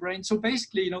language in the brain. So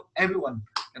basically, everyone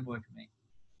can work with me.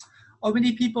 How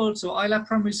many people? So Isla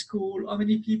Primary School. How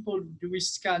many people do we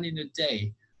scan in a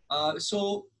day?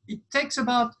 So it takes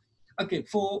about. Okay,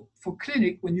 for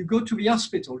clinic, when you go to the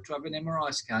hospital to have an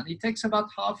MRI scan, it takes about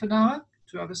half an hour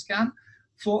to have a scan.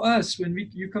 For us, when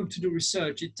you come to do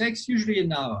research, it takes usually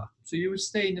an hour. So you would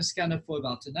stay in a scanner for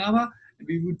about an hour, and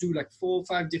we would do like 4 or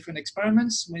 5 different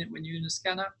experiments when you're in a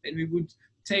scanner, and we would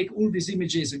take all these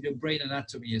images of your brain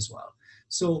anatomy as well.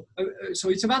 So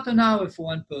it's about an hour for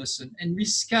one person, and we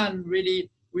scan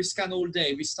all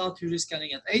day. We start usually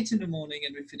scanning at 8 in the morning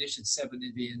and we finish at 7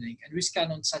 in the evening. And we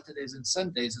scan on Saturdays and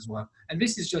Sundays as well. And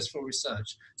this is just for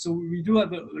research. So we do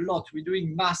have a lot. We're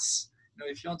doing mass,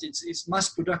 if you want, it's mass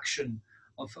production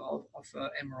of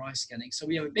MRI scanning. So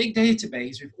we have a big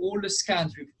database with all the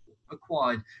scans we've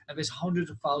acquired, and there's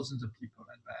hundreds of thousands of people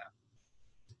in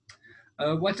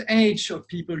there. What age of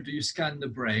people do you scan the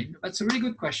brain? That's a really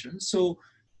good question. So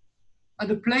at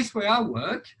the place where I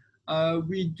work,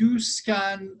 we do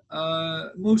scan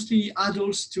mostly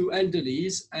adults to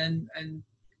elderlies and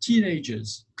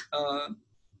teenagers.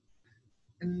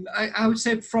 And I would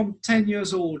say from 10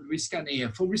 years old, we scan here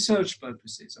for research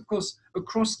purposes. Of course,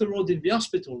 across the road in the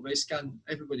hospital, they scan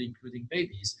everybody, including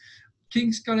babies.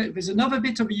 King's College, there's another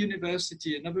bit of a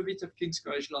university, another bit of King's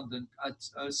College London at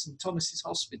St. Thomas's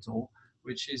Hospital,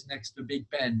 which is next to Big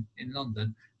Ben in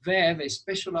London. There, they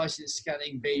specialize in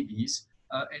scanning babies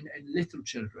and little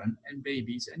children and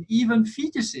babies and even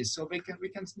fetuses. So we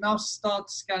can now start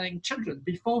scanning children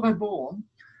before they're born.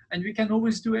 And we can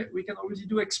always do it. We can already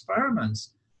do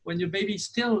experiments when your baby is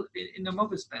still in the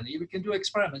mother's belly. We can do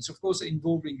experiments, of course,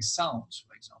 involving sounds,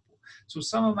 for example. So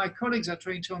some of my colleagues are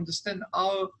trying to understand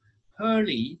how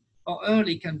early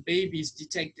can babies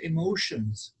detect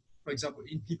emotions, for example,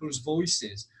 in people's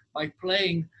voices, by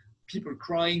playing people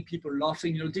crying, people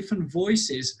laughing, different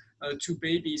voices to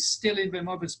babies still in their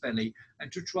mother's belly,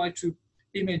 and to try to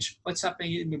image what's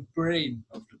happening in the brain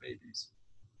of the babies.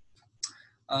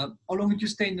 How long would you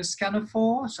stay in the scanner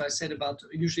for? So I said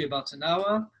usually about an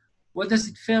hour. What does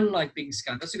it feel like being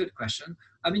scanned? That's a good question.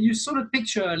 I mean, you saw the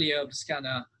picture earlier of the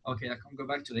scanner. Okay, I can't go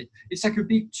back to it. It's like a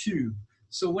big tube.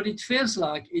 So what it feels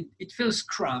like, it feels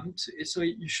cramped. So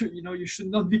you should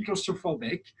not be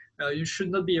claustrophobic. You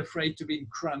should not be afraid to be in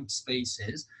cramped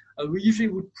spaces. We usually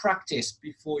would practice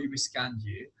before we scanned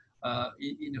you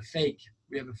in a fake.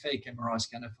 We have a fake MRI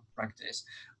scanner for practice.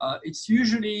 It's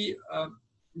usually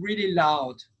really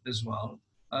loud as well.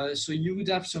 So you would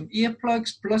have some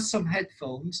earplugs plus some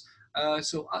headphones.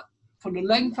 For the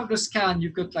length of the scan,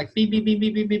 you've got like bing, bing, bing,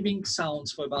 bing, bing, bing, bing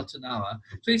sounds for about an hour.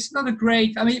 So it's not a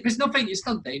great, I mean, there's nothing, it's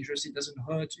not dangerous, it doesn't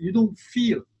hurt. You don't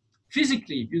feel,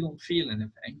 physically, you don't feel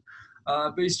anything,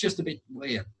 but it's just a bit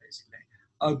weird, basically.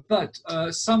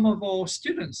 But some of our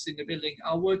students in the building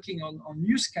are working on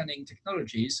new scanning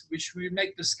technologies, which will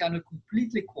make the scanner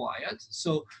completely quiet.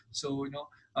 So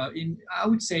I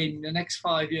would say in the next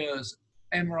 5 years,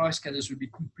 MRI scanners will be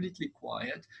completely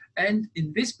quiet. And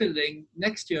in this building,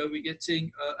 next year, we're getting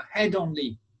a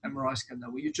head-only MRI scanner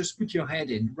where you just put your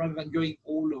head in rather than going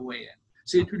all the way in.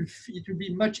 So it will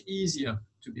be much easier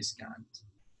to be scanned.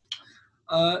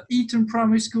 Eton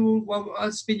Primary School,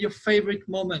 what's been your favorite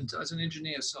moment as an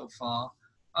engineer so far?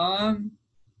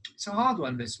 It's a hard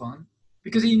one, this one,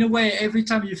 because in a way, every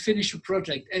time you finish a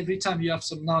project, every time you have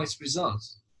some nice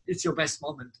results, it's your best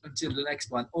moment until the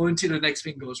next one, or until the next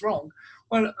thing goes wrong.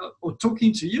 Well, or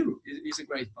talking to you is a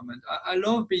great moment. I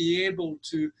love being able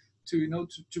to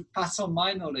pass on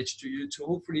my knowledge to you, to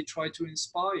hopefully try to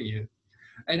inspire you.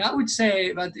 And I would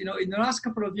say that, in the last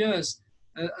couple of years,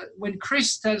 when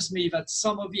Chris tells me that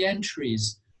some of the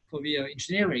entries for the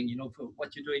engineering, for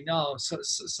what you're doing now, so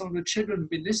some of the children who've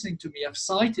been listening to me have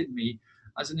cited me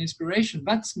as an inspiration.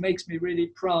 That makes me really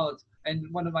proud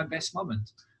and one of my best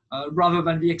moments. Rather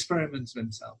than the experiments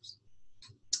themselves.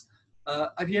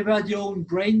 Have you ever had your own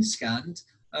brain scanned?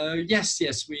 Yes,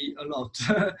 a lot.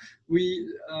 We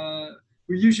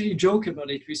usually joke about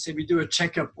it. We say we do a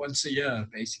checkup once a year,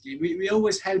 basically. We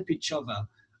always help each other.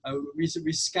 We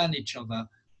scan each other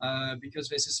because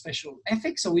there's a special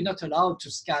ethics, so we're not allowed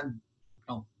to scan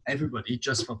everybody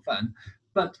just for fun.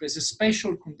 But there's a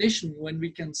special condition when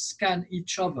we can scan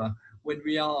each other when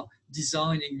we are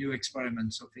designing new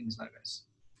experiments or things like this.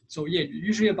 So yeah,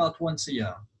 usually about once a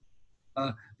year.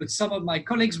 But some of my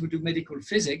colleagues who do medical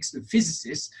physics, the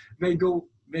physicists,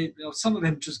 some of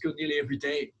them just go nearly every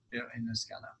day in the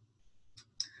scanner.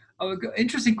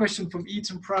 Interesting question from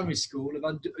Eton Primary School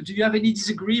about, do you have any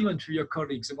disagreement with your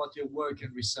colleagues about your work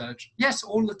and research? Yes,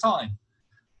 all the time.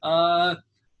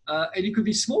 And it could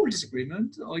be small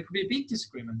disagreement or it could be a big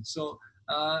disagreement. So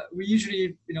we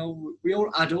usually, we're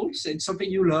all adults, and something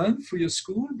you learn through your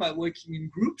school by working in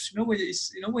groups.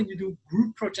 When you do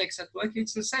group projects at work,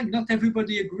 it's the same. Not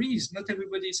everybody agrees. Not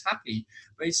everybody is happy.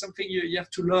 But it's something you have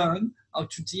to learn how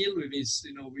to deal with these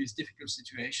difficult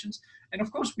situations. And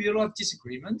of course, we all have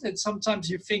disagreement. And sometimes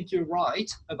you think you're right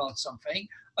about something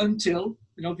until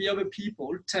the other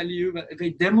people tell you that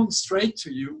they demonstrate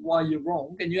to you why you're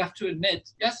wrong, and you have to admit,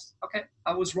 yes, okay,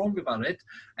 I was wrong about it,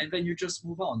 and then you just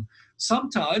move on.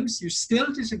 Sometimes you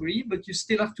still disagree, but you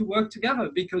still have to work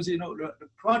together because the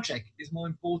project is more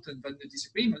important than the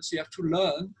disagreements. You have to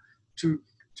learn to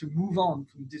move on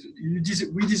from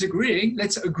we disagreeing.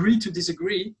 Let's agree to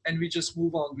disagree, and we just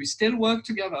move on. We still work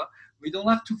together. We don't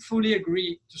have to fully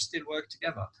agree to still work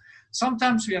together.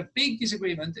 Sometimes we have big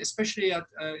disagreement, especially at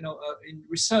in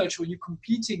research when you're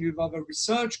competing with other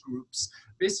research groups.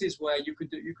 This is where you could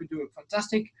do a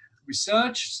fantastic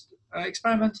research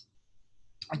experiment,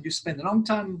 and you spend a long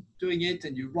time doing it,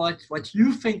 and you write what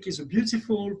you think is a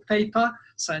beautiful paper,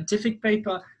 scientific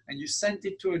paper, and you send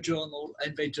it to a journal,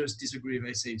 and they just disagree.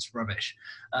 They say it's rubbish.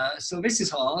 So this is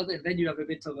hard, and then you have a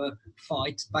bit of a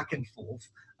fight back and forth.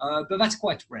 But that's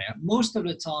quite rare. Most of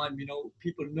the time,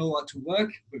 people know how to work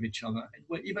with each other.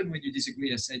 And even when you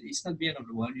disagree, I said, it's not the end of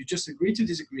the world. You just agree to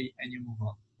disagree and you move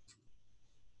on.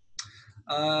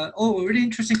 A really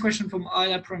interesting question from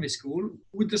Isla Primary School.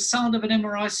 Would the sound of an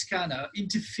MRI scanner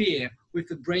interfere with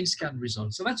the brain scan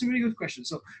results? So that's a really good question.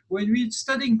 So when we're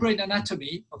studying brain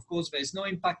anatomy, of course, there's no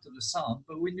impact of the sound.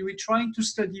 But when we're trying to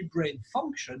study brain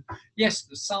function, yes,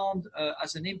 the sound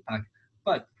has an impact.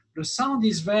 But the sound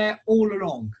is there all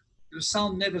along. The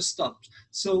sound never stops.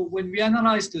 So when we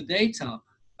analyze the data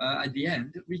at the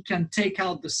end, we can take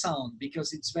out the sound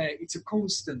because it's there. It's a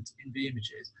constant in the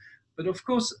images. But of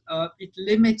course, it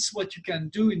limits what you can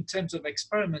do in terms of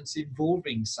experiments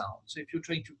involving sound. So if you're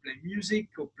trying to play music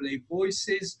or play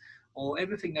voices or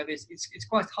everything like this, it's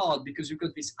quite hard because you've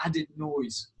got this added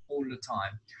noise all the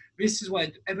time. This is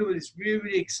why everybody's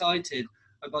really excited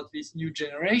about this new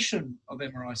generation of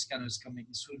MRI scanners coming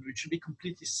soon, which will be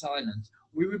completely silent.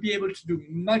 We will be able to do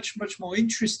much, much more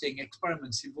interesting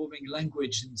experiments involving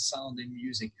language and sound and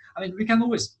music. I mean, we can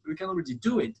already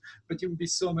do it, but it will be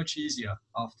so much easier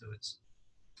afterwards.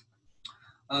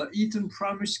 Eton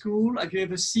Primary School, have you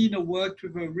ever seen or worked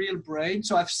with a real brain?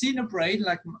 So I've seen a brain,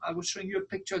 like I was showing you a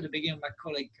picture at the beginning of my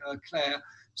colleague Claire.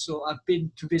 So I've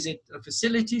been to visit a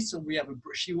facility. So we have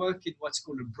she worked in what's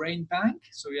called a brain bank.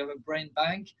 So we have a brain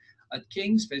bank at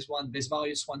King's. There's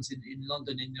various ones in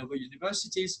London in other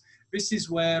universities. This is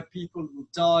where people who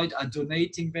died are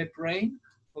donating their brain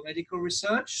for medical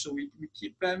research. So we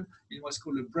keep them in what's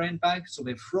called a brain bank. So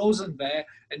they're frozen there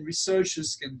and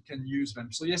researchers can use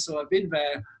them. So yes, so I've been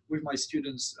there with my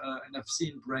students and I've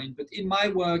seen brain, but in my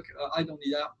work, I don't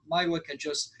need that. My work, I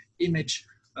just image,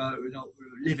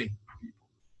 living people.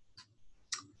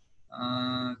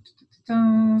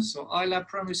 So ILAB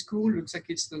Primary School, looks like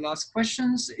it's the last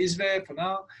questions. Is there, for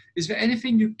now, is there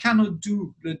anything you cannot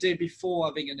do the day before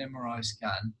having an MRI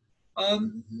scan?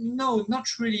 No, not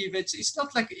really. It's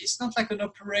not like an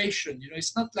operation.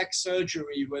 It's not like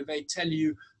surgery where they tell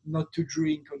you not to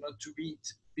drink or not to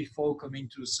eat before coming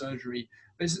to surgery.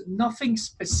 There's nothing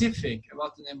specific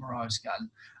about an MRI scan.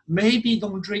 Maybe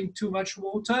don't drink too much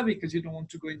water because you don't want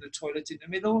to go in the toilet in the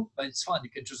middle, but it's fine. You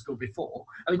can just go before.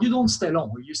 I mean, you don't stay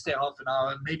long. You stay half an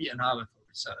hour, maybe an hour for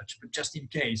research, but just in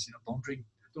case, don't drink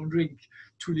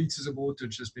 2 liters of water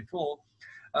just before.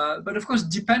 But of course,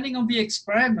 depending on the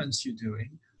experiments you're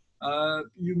doing,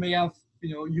 you may have,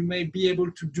 you may be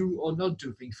able to do or not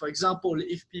do things. For example,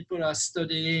 if people are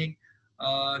studying,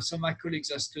 some of my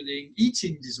colleagues are studying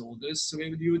eating disorders, so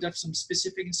you would have some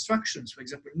specific instructions, for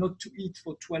example, not to eat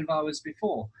for 12 hours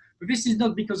before. But this is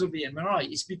not because of the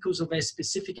MRI, it's because of a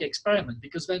specific experiment,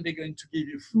 because then they're going to give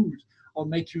you food or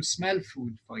make you smell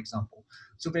food, for example.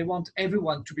 So they want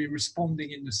everyone to be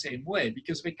responding in the same way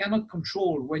because they cannot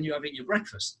control when you're having your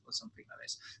breakfast or something like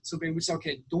this. So they will say,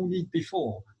 okay, don't eat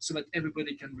before so that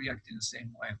everybody can react in the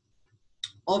same way.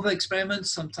 Other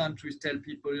experiments, sometimes we tell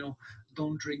people,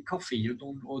 don't drink coffee,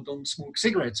 or don't smoke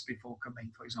cigarettes before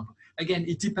coming, for example. Again,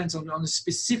 it depends on the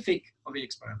specific of the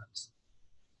experiments.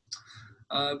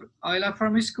 ILAB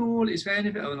Primary School, is there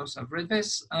anything? Oh no, so I've read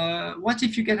this. What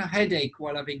if you get a headache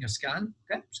while having a scan?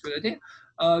 Okay, it's a good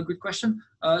idea. Good question.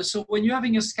 So when you're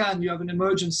having a scan, you have an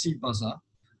emergency buzzer,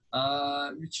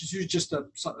 which is just a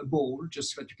ball,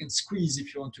 just that you can squeeze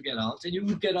if you want to get out, and you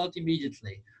would get out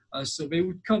immediately. So they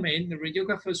would come in, the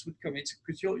radiographers would come in,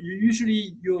 because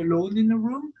you're alone in the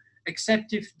room,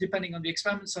 except if, depending on the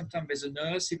experiment, sometimes there's a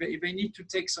nurse. If they need to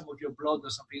take some of your blood or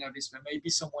something like this, there may be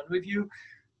someone with you.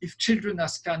 If children are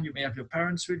scanned, you may have your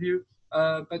parents with you.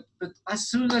 But as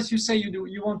soon as you say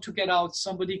you want to get out,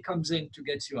 somebody comes in to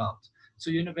get you out.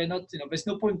 So they're not, there's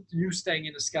no point you staying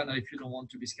in the scanner if you don't want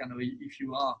to be scanned, or if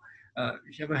you are.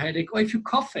 If you have a headache, or if you're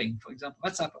coughing, for example.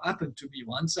 That's happened to me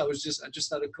once. I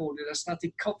just had a cold and I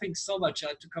started coughing so much I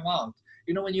had to come out.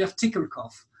 When you have tickle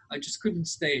cough, I just couldn't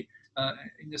stay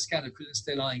in the scanner, couldn't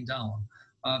stay lying down.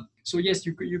 So yes,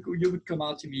 you would come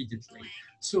out immediately.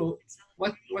 So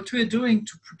what we're doing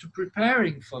to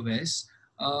preparing for this,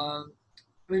 I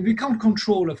mean, we can't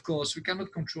control, of course, we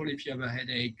cannot control if you have a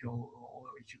headache or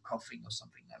if you're coughing or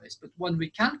something like this. But what we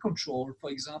can control, for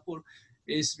example,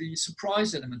 is the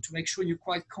surprise element, to make sure you're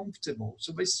quite comfortable.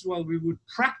 So this is why we would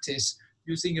practice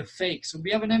using a fake. So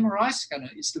we have an MRI scanner,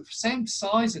 it's the same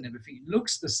size and everything. It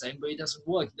looks the same, but it doesn't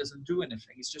work, it doesn't do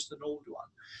anything. It's just an old one.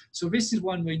 So this is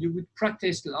one where you would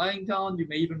practice lying down. You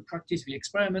may even practice the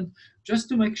experiment, just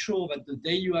to make sure that the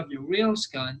day you have your real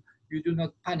scan, you do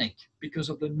not panic because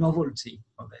of the novelty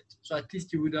of it. So at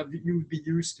least you would be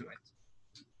used to it.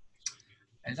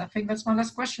 And I think that's my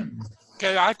last question.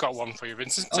 Okay, I've got one for you,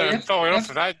 Vincent. Following on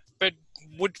from that, but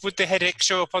would the headache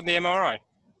show up on the MRI?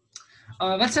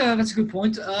 That's a good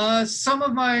point. Some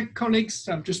of my colleagues,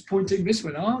 I'm just pointing this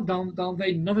one out, down there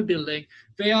in another building,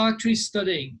 they are actually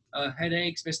studying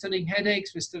headaches. They're studying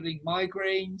headaches, they're studying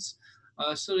migraines,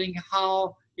 studying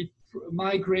how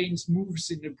migraines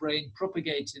moves in the brain,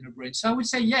 propagates in the brain. So I would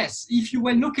say yes, if you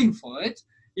were looking for it,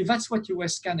 if that's what you were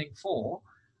scanning for,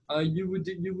 you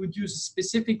would use a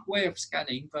specific way of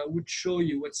scanning that would show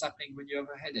you what's happening when you have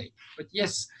a headache. But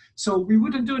yes, so we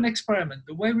wouldn't do an experiment.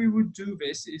 The way we would do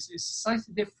this is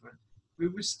slightly different. We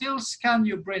would still scan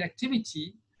your brain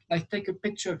activity, like take a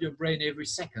picture of your brain every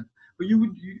second, but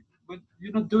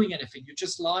you're not doing anything. You're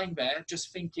just lying there,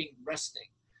 just thinking, resting.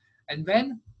 And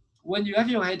then when you have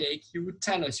your headache, you would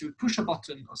tell us, you would push a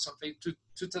button or something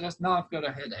to tell us, now I've got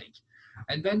a headache.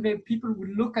 And then people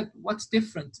would look at what's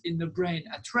different in the brain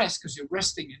at rest, because you're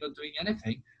resting, you're not doing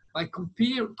anything. By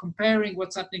comparing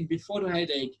what's happening before the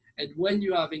headache and when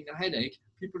you're having the headache,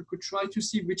 people could try to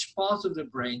see which parts of the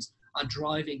brains are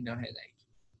driving the headache.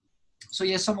 So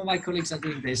yes, some of my colleagues are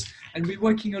doing this. And we're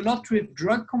working a lot with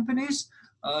drug companies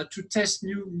to test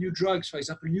new drugs, for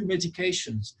example, new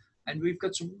medications. And we've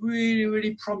got some really,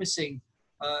 really promising,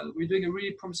 we're doing a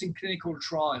really promising clinical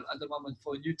trial at the moment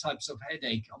for new types of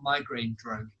headache or migraine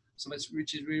drug. So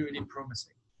which is really, really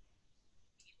promising.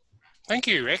 Thank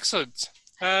you, excellent.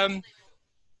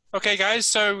 Okay, guys,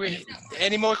 so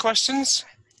any more questions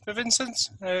for Vincent?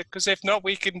 Because if not,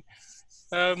 we can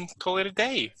call it a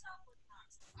day.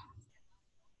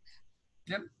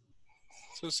 Yep.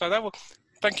 So that will.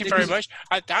 Thank you very much.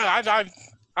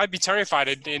 I'd be terrified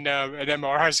in an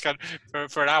MRI scan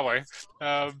for an hour.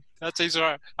 That is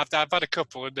right. I've had a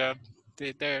couple, and they're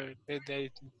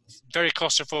very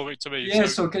claustrophobic to me. Yeah.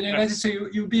 So can you imagine? So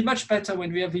you'll be much better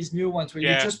when we have these new ones where you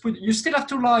just you still have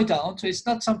to lie down. So it's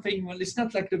not something. Well, it's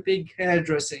not like the big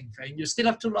hairdressing thing. You still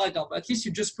have to lie down, but at least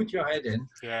you just put your head in.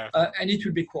 Yeah. And it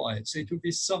will be quiet. So it will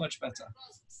be so much better.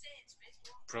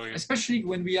 Brilliant. Especially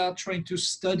when we are trying to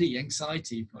study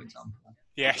anxiety, for example.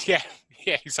 Yeah,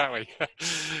 exactly.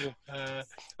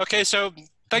 Okay, so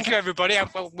thank you, everybody.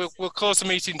 We'll close the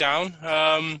meeting down.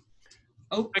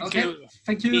 Thank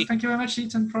you very much,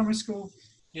 Eton Primary School.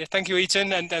 Yeah, thank you,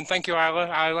 Eton, and thank you,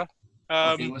 Isla.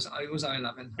 It was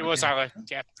Isla. It was Isla,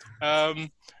 yeah.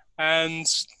 And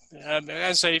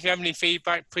so if you have any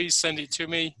feedback, please send it to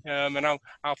me, and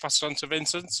I'll pass it on to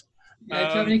Vincent. Yeah,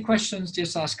 if you have any questions,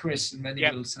 just ask Chris, and then he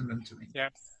will send them to me. Yeah.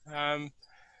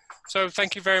 So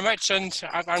thank you very much, and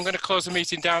I'm going to close the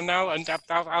meeting down now, and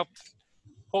I'll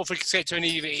hopefully get to an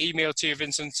email to you,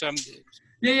 Vincent.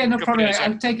 Yeah, no problem. I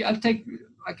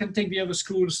can take the other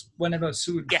schools whenever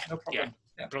soon. Yeah, no problem.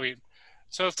 Yeah, brilliant.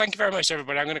 So thank you very much,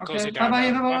 everybody. I'm going to close it down. Bye-bye,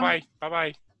 everyone.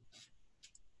 Bye-bye.